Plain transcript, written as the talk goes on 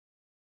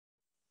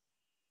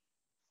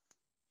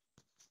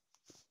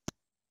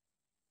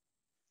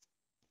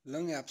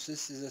Lung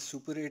abscess is a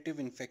suppurative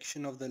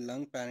infection of the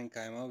lung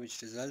parenchyma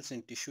which results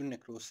in tissue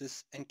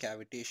necrosis and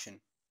cavitation.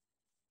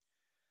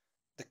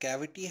 The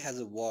cavity has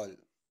a wall,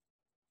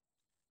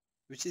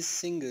 which is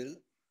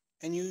single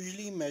and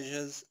usually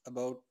measures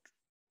about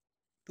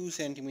 2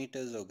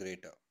 centimeters or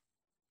greater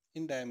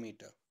in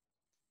diameter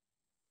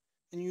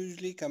and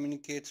usually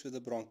communicates with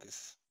the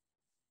bronchus.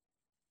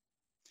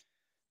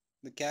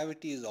 The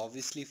cavity is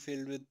obviously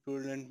filled with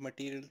purulent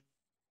material.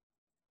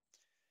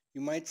 You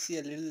might see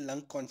a little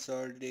lung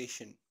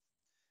consolidation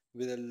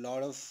with a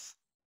lot of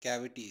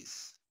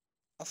cavities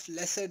of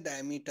lesser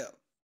diameter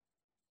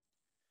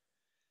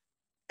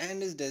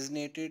and is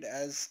designated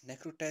as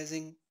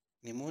necrotizing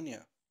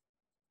pneumonia.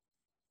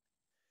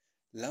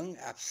 Lung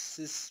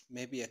abscess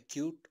may be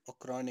acute or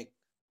chronic,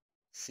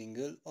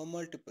 single or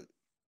multiple.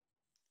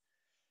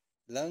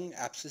 Lung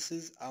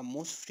abscesses are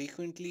most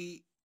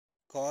frequently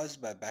caused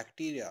by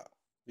bacteria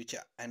which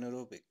are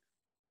anaerobic.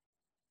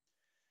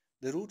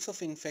 The routes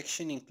of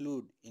infection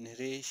include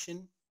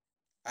inhalation,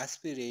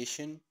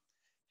 aspiration,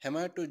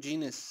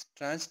 hematogenous,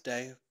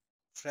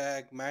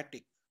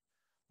 transdiaphragmatic,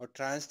 or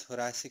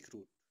transthoracic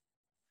route.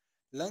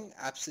 Lung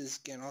abscess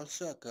can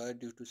also occur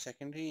due to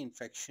secondary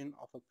infection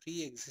of a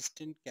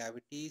pre-existent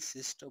cavity,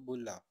 cyst, or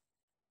bulla.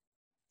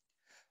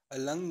 A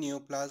lung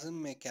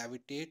neoplasm may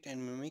cavitate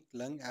and mimic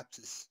lung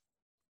abscess.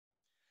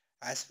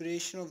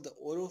 Aspiration of the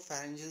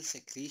oropharyngeal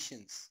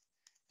secretions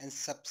and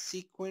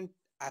subsequent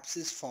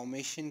abscess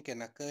formation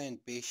can occur in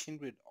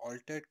patients with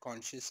altered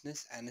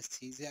consciousness,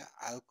 anesthesia,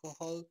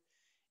 alcohol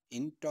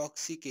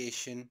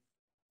intoxication,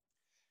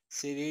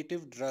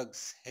 sedative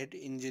drugs, head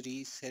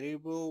injury,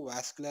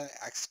 cerebrovascular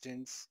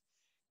accidents,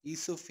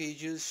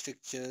 esophageal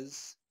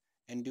strictures,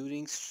 and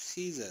during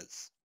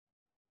seizures.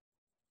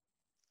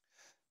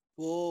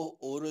 Poor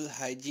oral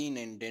hygiene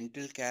and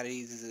dental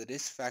caries is a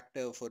risk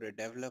factor for the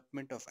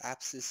development of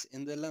abscess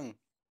in the lung.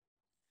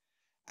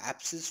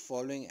 Abscess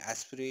following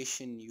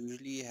aspiration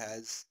usually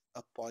has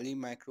a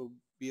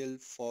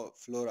polymicrobial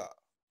flora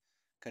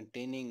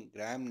containing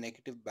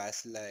gram-negative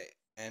bacilli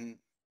and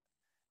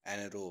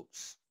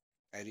anaerobes.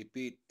 I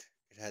repeat,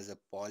 it has a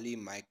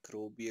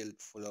polymicrobial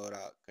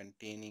flora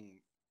containing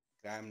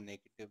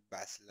gram-negative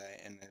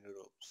bacilli and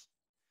anaerobes.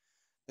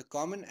 The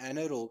common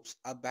anaerobes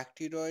are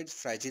Bacteroides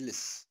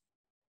fragilis,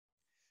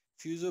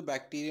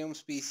 Fusobacterium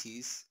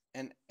species,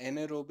 and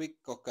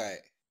anaerobic cocci,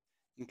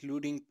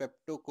 including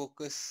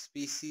Peptococcus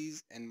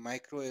species and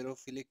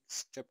microaerophilic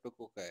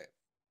streptococci.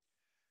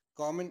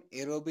 Common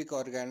aerobic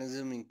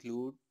organisms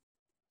include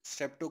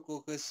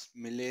Streptococcus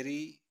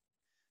milleri,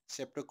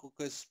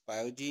 Streptococcus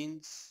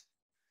pyogenes,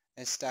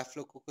 and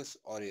Staphylococcus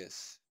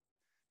aureus.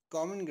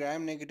 Common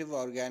gram-negative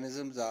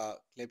organisms are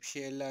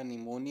Klebsiella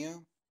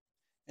pneumonia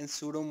and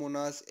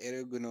Pseudomonas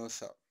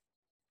aeruginosa.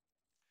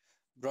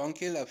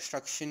 Bronchial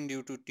obstruction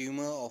due to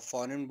tumor of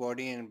foreign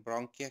body and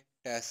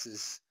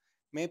bronchiectasis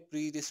may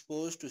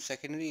predispose to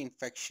secondary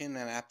infection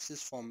and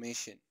abscess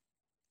formation.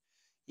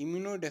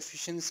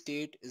 Immunodeficient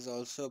state is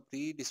also a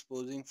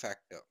predisposing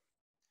factor.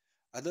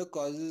 Other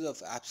causes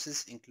of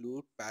abscess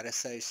include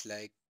parasites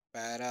like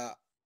Paragonemos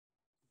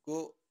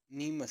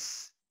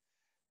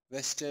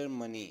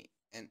westermani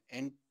and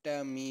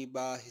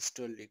Entamoeba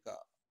histolytica,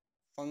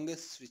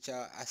 fungus which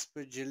are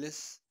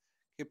Aspergillus,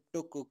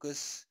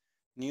 Cryptococcus,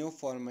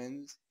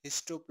 Neoformans,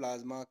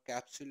 Histoplasma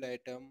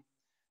capsulatum,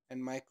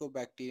 and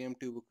Mycobacterium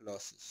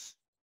tuberculosis.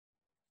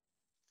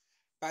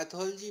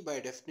 Pathology by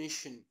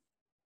definition,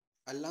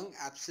 a lung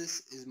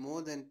abscess is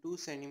more than 2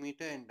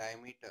 cm in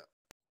diameter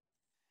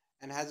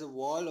and has a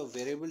wall of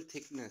variable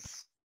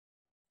thickness.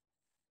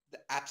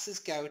 The abscess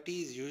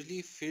cavity is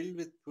usually filled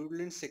with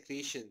purulent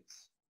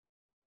secretions.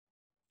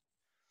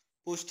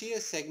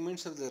 Posterior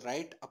segments of the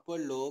right upper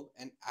lobe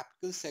and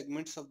apical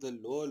segments of the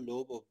lower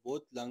lobe of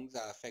both lungs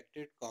are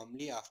affected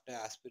commonly after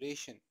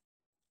aspiration.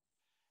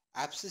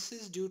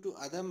 Abscesses due to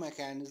other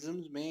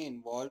mechanisms may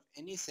involve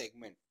any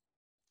segment.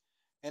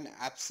 An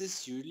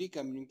abscess usually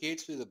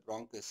communicates with the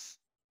bronchus.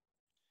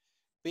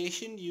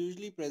 Patient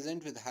usually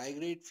present with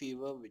high-grade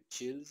fever with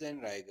chills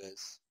and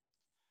rigors.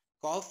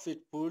 Cough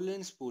with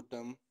purulent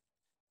sputum,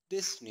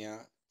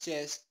 dyspnea,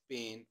 chest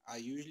pain are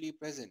usually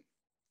present.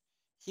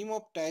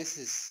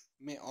 Hemoptysis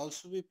may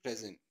also be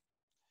present.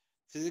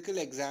 Physical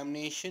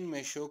examination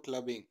may show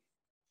clubbing.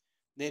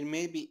 There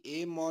may be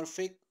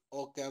amorphic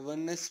or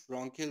cavernous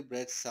bronchial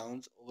breath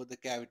sounds over the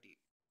cavity.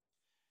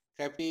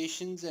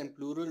 Crepitations and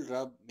pleural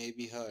rub may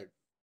be heard.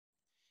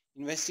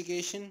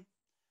 Investigation: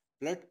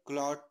 blood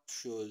clot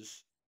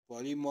shows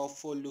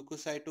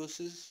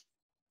polymorpholeukocytosis.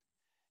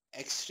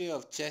 X-ray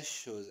of chest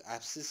shows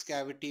abscess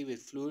cavity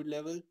with fluid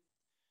level.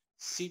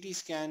 CT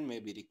scan may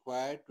be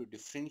required to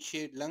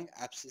differentiate lung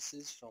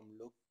abscesses from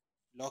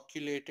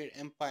loculated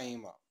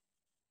empyema.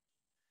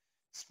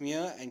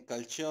 Smear and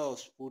culture of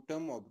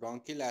sputum or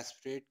bronchial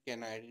aspirate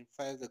can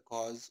identify the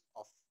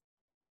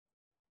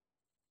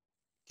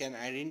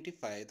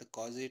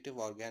causative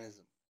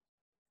organism.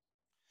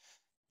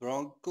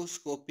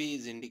 Bronchoscopy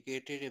is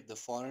indicated if the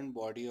foreign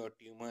body or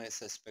tumor is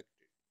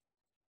suspected.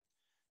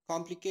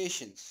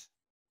 Complications: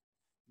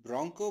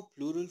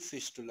 bronchopleural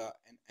fistula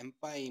and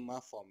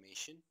empyema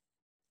formation,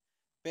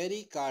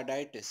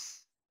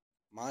 pericarditis,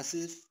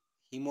 massive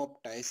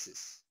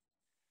hemoptysis,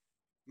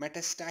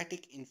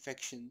 metastatic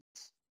infections,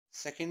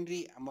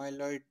 secondary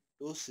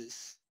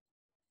amyloidosis,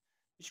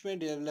 which may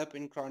develop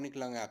in chronic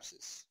lung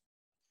abscess.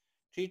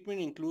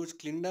 Treatment includes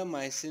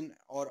clindamycin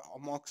or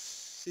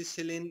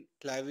amoxicillin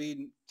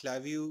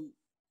clavulanate,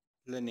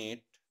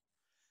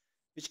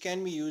 which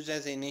can be used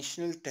as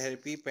initial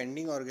therapy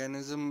pending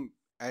organism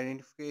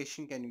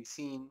identification can be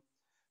seen.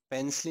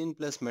 Penicillin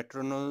plus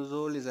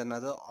metronidazole is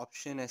another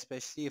option,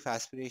 especially if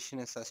aspiration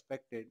is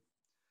suspected.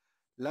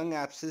 Lung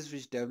abscess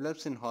which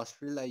develops in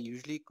hospital are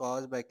usually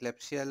caused by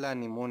Klebsiella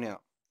pneumonia.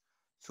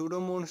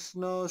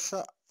 Pseudomonas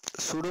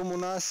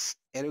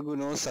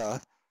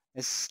aeruginosa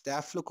is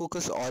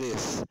Staphylococcus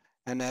aureus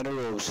and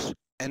anaerobes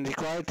and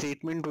require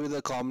treatment with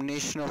a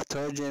combination of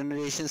third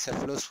generation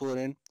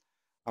cephalosporin,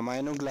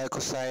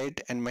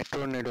 aminoglycoside, and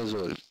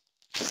metronidazole.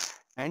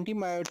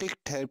 Antibiotic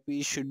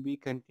therapy should be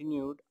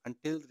continued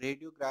until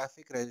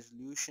radiographic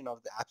resolution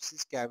of the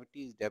abscess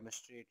cavity is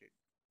demonstrated.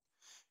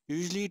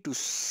 Usually to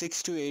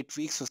 6 to 8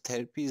 weeks of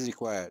therapy is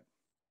required.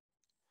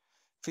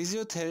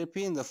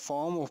 Physiotherapy in the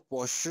form of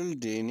postural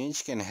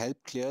drainage can help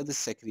clear the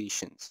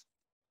secretions.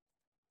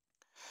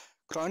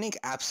 Chronic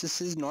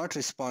abscesses not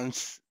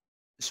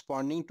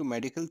responding to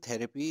medical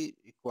therapy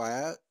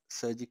require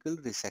surgical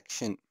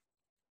resection.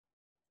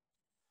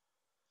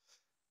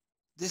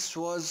 This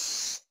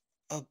was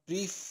a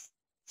brief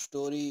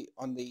story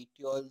on the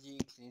etiology,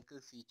 clinical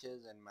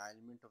features, and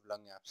management of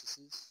lung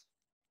abscesses.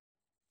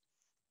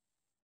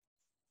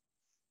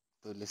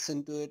 To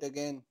listen to it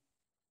again,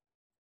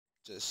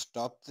 just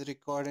stop the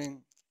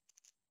recording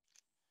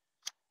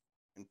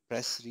and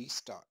press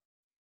restart.